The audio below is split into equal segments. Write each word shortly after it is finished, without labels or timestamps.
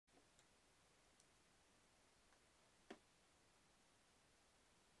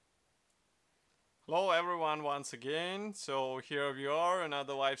Hello everyone once again. So here we are,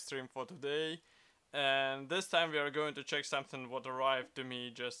 another live stream for today. And this time we are going to check something what arrived to me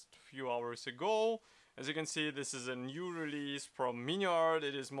just a few hours ago. As you can see, this is a new release from Miniart.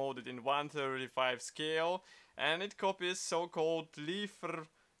 It is molded in 1/35 scale and it copies so-called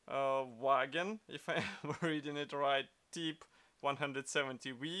Lieferwagen, if I am reading it right,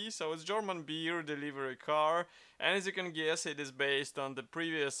 Typ170V. So it's German beer delivery car, and as you can guess, it is based on the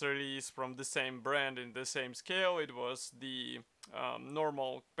previous release from the same brand in the same scale. It was the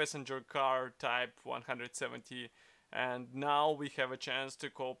normal passenger car Type 170, and now we have a chance to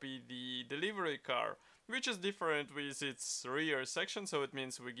copy the delivery car, which is different with its rear section, so it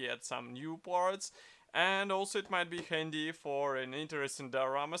means we get some new parts. And also it might be handy for an interesting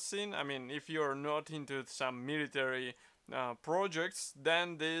diorama scene. I mean, if you're not into some military projects,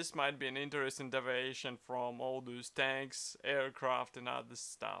 then this might be an interesting deviation from all those tanks, aircraft and other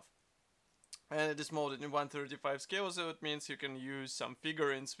stuff. And it is molded in 1/35 scale, so it means you can use some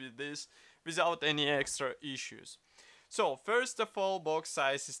figurines with this without any extra issues. So first of all, box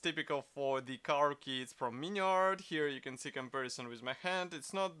size is typical for the car kits from Miniart. Here you can see comparison with my hand.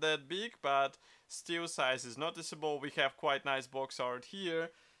 It's not that big, but still size is noticeable. We have quite nice box art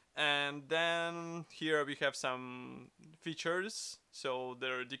here. And then here we have some features. So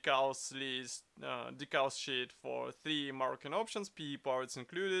there are decals list, decals sheet for 3 marking options, PE parts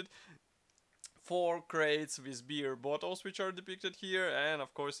included. 4 crates with beer bottles which are depicted here, and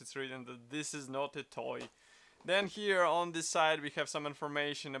of course it's written that this is not a toy. Then here on this side we have some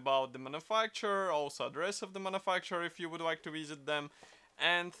information about the manufacturer, also address of the manufacturer if you would like to visit them,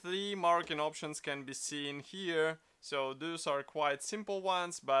 and 3 marking options can be seen here. So those are quite simple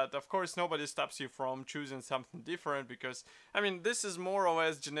ones, but of course nobody stops you from choosing something different, because I mean this is more or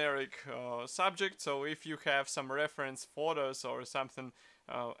less generic subject. So if you have some reference photos or something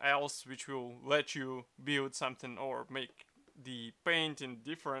else which will let you build something or make the painting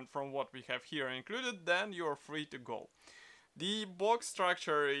different from what we have here included, then you're free to go. The box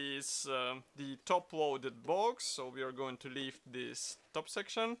structure is the top loaded box, so we are going to lift this top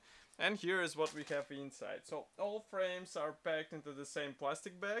section, and here is what we have inside. So all frames are packed into the same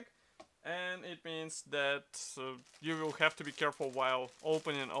plastic bag, and it means that you will have to be careful while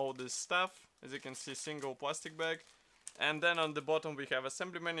opening all this stuff. As you can see, single plastic bag. And then on the bottom we have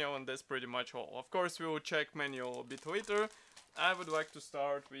assembly manual, and that's pretty much all. Of course we will check manual a bit later. I would like to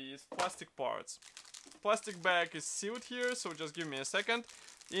start with plastic parts. Plastic bag is sealed here, so just give me a second.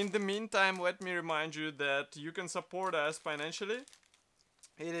 In the meantime, let me remind you that you can support us financially.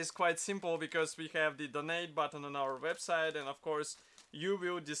 It is quite simple because we have the donate button on our website, and of course you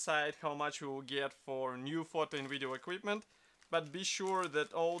will decide how much you will get for new photo and video equipment. But be sure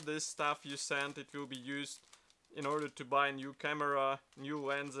that all this stuff you send, it will be used in order to buy new camera, new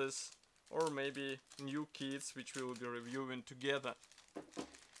lenses, or maybe new kits which we will be reviewing together.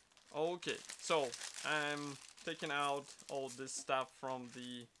 Okay, so I'm taking out all this stuff from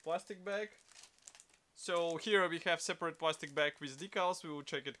the plastic bag. So here we have separate plastic bag with decals. We will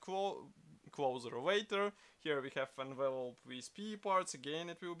check it closer later. Here we have envelope with PE parts. Again,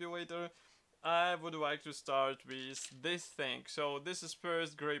 it will be later. I would like to start with this thing. So this is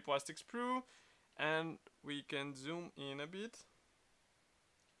first gray plastic sprue, and we can zoom in a bit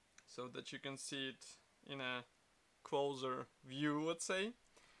so that you can see it in a closer view, let's say.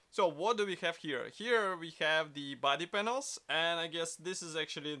 So what do we have here? Here we have the body panels, and I guess this is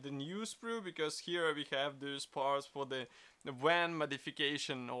actually the new sprue, because here we have those parts for the van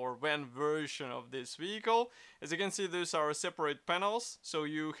modification or van version of this vehicle. As you can see, those are separate panels, so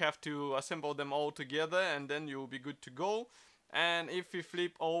you have to assemble them all together and then you'll be good to go. And if we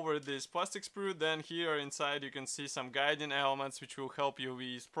flip over this plastic sprue, then here inside you can see some guiding elements which will help you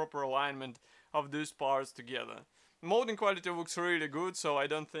with proper alignment of those parts together. Molding quality looks really good, so I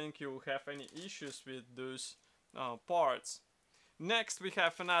don't think you'll have any issues with those parts. Next we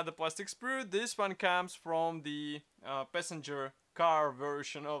have another plastic sprue. This one comes from the passenger car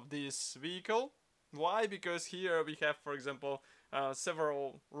version of this vehicle. Why? Because here we have, for example,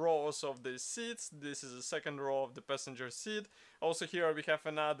 several rows of the seats. This is the second row of the passenger seat. Also here we have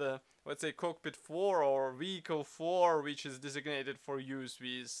another, let's say, cockpit floor or vehicle floor, which is designated for use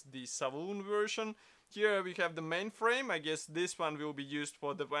with the saloon version. Here we have the main frame. I guess this one will be used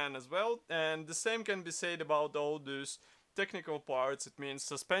for the van as well. And the same can be said about all those technical parts. It means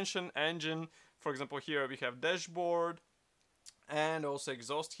suspension, engine. For example, here we have dashboard, and also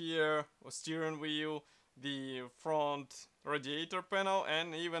exhaust here, a steering wheel, the front radiator panel,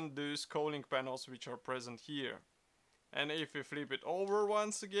 and even those cooling panels which are present here. And if we flip it over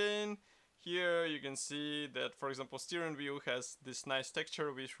once again, Here you can see that, for example, steering wheel has this nice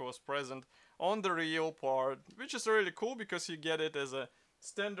texture which was present on the real part, which is really cool because you get it as a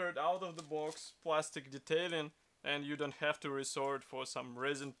standard out of the box plastic detailing, and you don't have to resort for some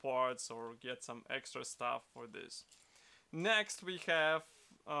resin parts or get some extra stuff for this. Next we have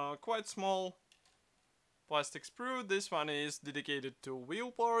quite small plastic sprue. This one is dedicated to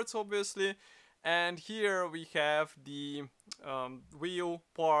wheel parts, obviously. And here we have the wheel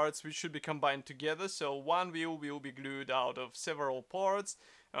parts which should be combined together. So one wheel will be glued out of several parts.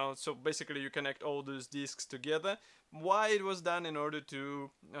 So basically you connect all those discs together. Why it was done? In order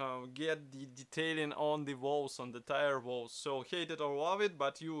to get the detailing on the walls, on the tire walls. So hate it or love it,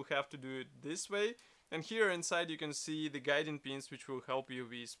 but you have to do it this way. And here inside you can see the guiding pins which will help you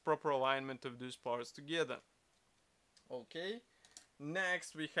with proper alignment of those parts together. Okay,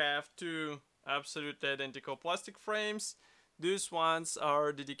 next we have two absolutely identical plastic frames. These ones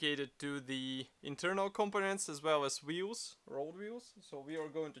are dedicated to the internal components as well as wheels, road wheels. So we are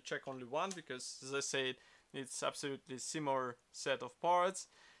going to check only one because, as I said, it's absolutely similar set of parts.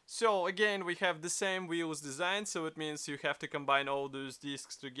 So again, we have the same wheels design, so it means you have to combine all those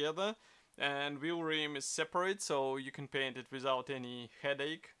discs together. And wheel rim is separate, so you can paint it without any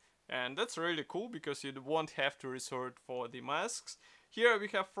headache. And that's really cool because you won't have to resort for the masks. Here we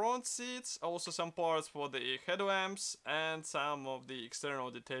have front seats, also some parts for the headlamps and some of the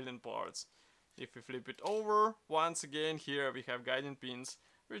external detailing parts. If we flip it over, once again here we have guiding pins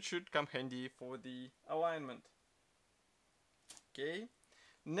which should come handy for the alignment. Okay,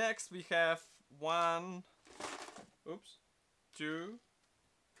 next we have two,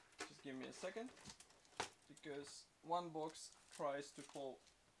 just give me a second because one box tries to fall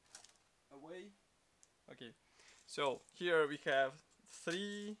away. Okay, so here we have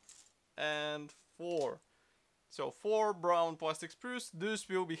 3 and 4. So 4 brown plastic sprues. Those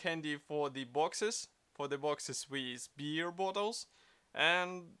will be handy for the boxes with beer bottles.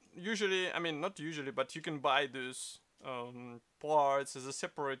 And usually, I mean not usually, but you can buy those parts as a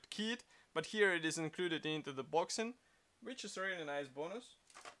separate kit. But here it is included into the boxing, which is a really nice bonus.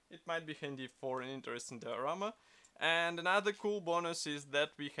 It might be handy for an interesting diorama. And another cool bonus is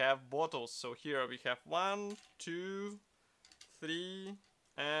that we have bottles. So here we have 1, 2, 3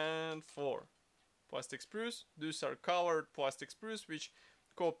 and 4 plastic sprues. These are colored plastic sprues which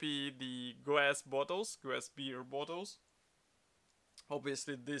copy the glass bottles, glass beer bottles.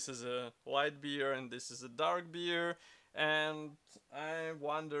 Obviously this is a light beer and this is a dark beer, and I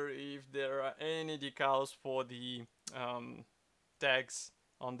wonder if there are any decals for the tags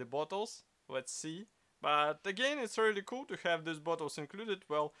on the bottles. Let's see. But again, it's really cool to have these bottles included.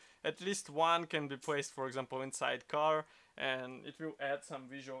 Well, at least one can be placed, for example, inside car, and it will add some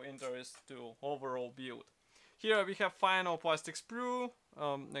visual interest to overall build. Here we have final plastic sprue.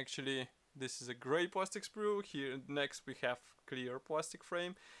 Actually, this is a gray plastic sprue. Here next we have clear plastic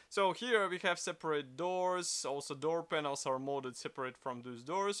frame. So here we have separate doors. Also door panels are molded separate from those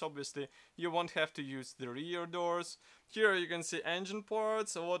doors. Obviously you won't have to use the rear doors. Here you can see engine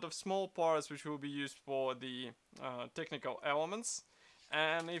parts, a lot of small parts which will be used for the technical elements.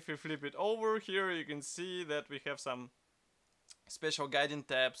 And if you flip it over, here you can see that we have some special guiding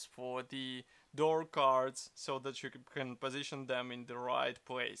tabs for the door cards so that you can position them in the right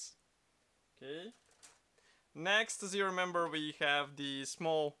place. Okay. Next, as you remember, we have the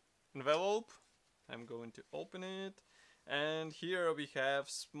small envelope. I'm going to open it. And here we have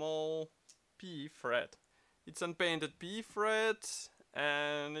small P thread. It's unpainted P thread,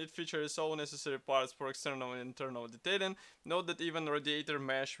 and it features all necessary parts for external and internal detailing. Note that even radiator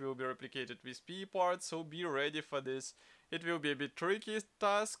mesh will be replicated with P parts, so be ready for this. It will be a bit tricky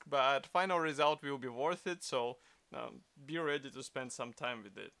task, but final result will be worth it, so be ready to spend some time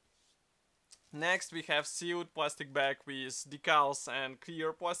with it. Next we have sealed plastic bag with decals and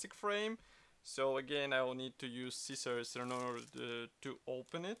clear plastic frame. So again, I will need to use scissors in order to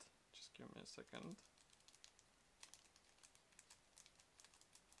open it. Just give me a second.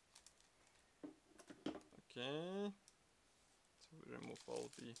 Okay, so we remove all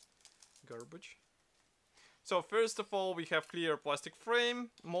the garbage. So first of all, we have clear plastic frame.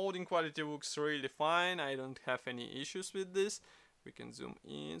 Molding quality looks really fine. I don't have any issues with this. We can zoom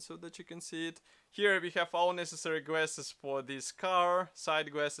in so that you can see it. Here we have all necessary glasses for this car.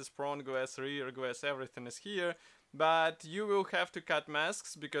 Side glasses, front glass, rear glass, everything is here. But you will have to cut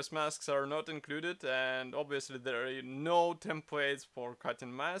masks because masks are not included, and obviously there are no templates for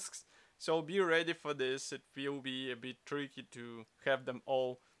cutting masks. So be ready for this. It will be a bit tricky to have them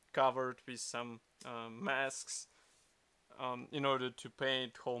all covered with some masks in order to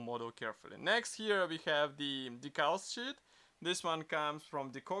paint whole model carefully. Next, here we have the decals sheet. This one comes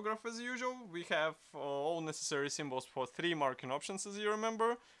from the Cograph as usual. We have all necessary symbols for 3 marking options, as you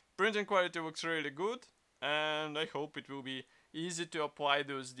remember. Printing quality looks really good, and I hope it will be easy to apply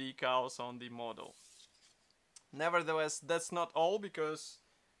those decals on the model. Nevertheless, that's not all, because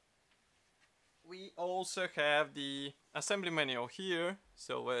we also have the assembly manual here.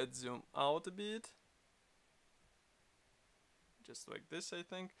 So let's zoom out a bit. Just like this, I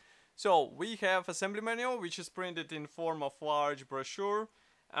think. So we have assembly manual, which is printed in form of large brochure.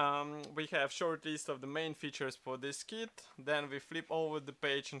 We have short list of the main features for this kit. Then we flip over the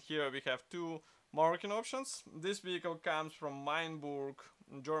page, and here we have 2 marking options. This vehicle comes from Mainburg,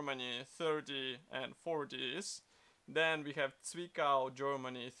 Germany, 30 and 40s. Then we have Zwickau,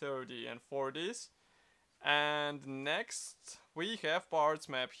 Germany, 30 and 40s. And next we have parts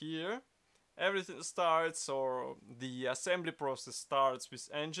map here. Everything starts, or the assembly process starts, with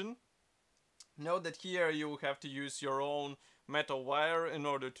engine. Note that here you have to use your own metal wire in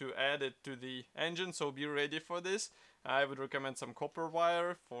order to add it to the engine, so be ready for this. I would recommend some copper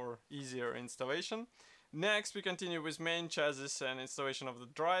wire for easier installation. Next we continue with main chassis and installation of the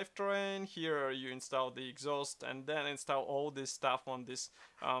drivetrain. Here you install the exhaust and then install all this stuff on this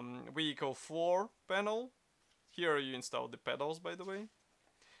vehicle floor panel. Here you install the pedals, by the way.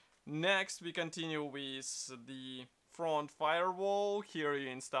 Next we continue with the front firewall. Here you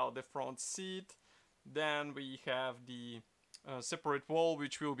install the front seat. Then we have the separate wall,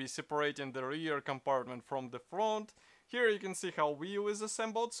 which will be separating the rear compartment from the front. Here you can see how wheel is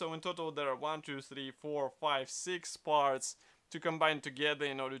assembled. So in total there are 1, 2, 3, 4, 5, 6 parts to combine together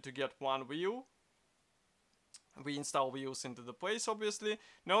in order to get one wheel. We install wheels into the place, obviously.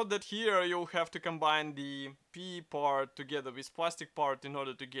 Note that here you'll have to combine the P part together with plastic part in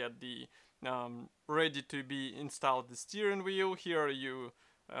order to get the ready to be installed the steering wheel. Here you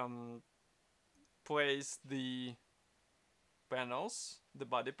place the panels, the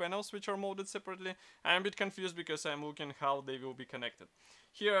body panels, which are molded separately. I'm a bit confused because I'm looking how they will be connected.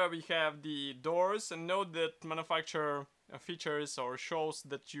 Here we have the doors, and note that manufacturer features or shows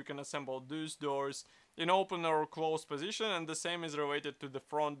that you can assemble those doors in open or closed position, and the same is related to the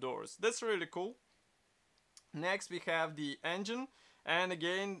front doors. That's really cool. Next we have the engine, and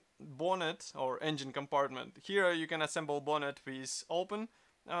again bonnet or engine compartment. Here you can assemble bonnet with open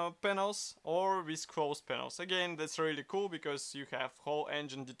panels or with closed panels. Again, that's really cool because you have whole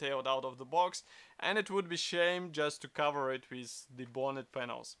engine detailed out of the box, and it would be shame just to cover it with the bonnet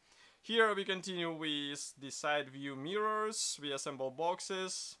panels. Here we continue with the side view mirrors. We assemble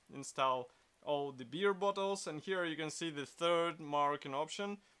boxes, install all the beer bottles, and here you can see the 3rd marking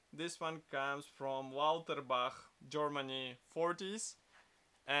option. This one comes from Lauterbach, Germany, 40s.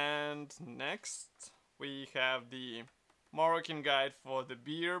 And next we have the marking guide for the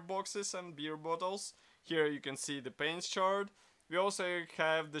beer boxes and beer bottles. Here you can see the paint chart. We also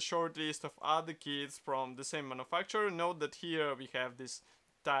have the short list of other kits from the same manufacturer. Note that here we have this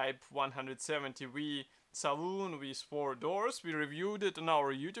Typ170V saloon with 4 doors. We reviewed it on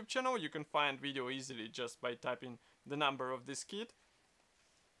our YouTube channel. You can find video easily just by typing the number of this kit.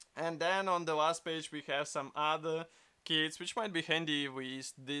 And then on the last page we have some other kits which might be handy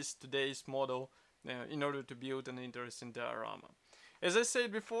with this today's model in order to build an interesting diorama. As I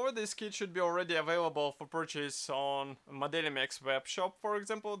said before, this kit should be already available for purchase on Modelimex web shop, for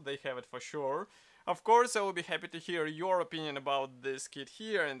example. They have it for sure. Of course, I will be happy to hear your opinion about this kit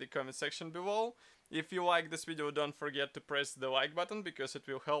here in the comment section below. If you like this video, don't forget to press the like button because it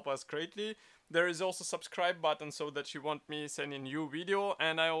will help us greatly. There is also subscribe button so that you won't miss any new video,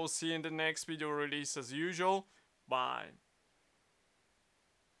 and I will see you in the next video release as usual. Bye.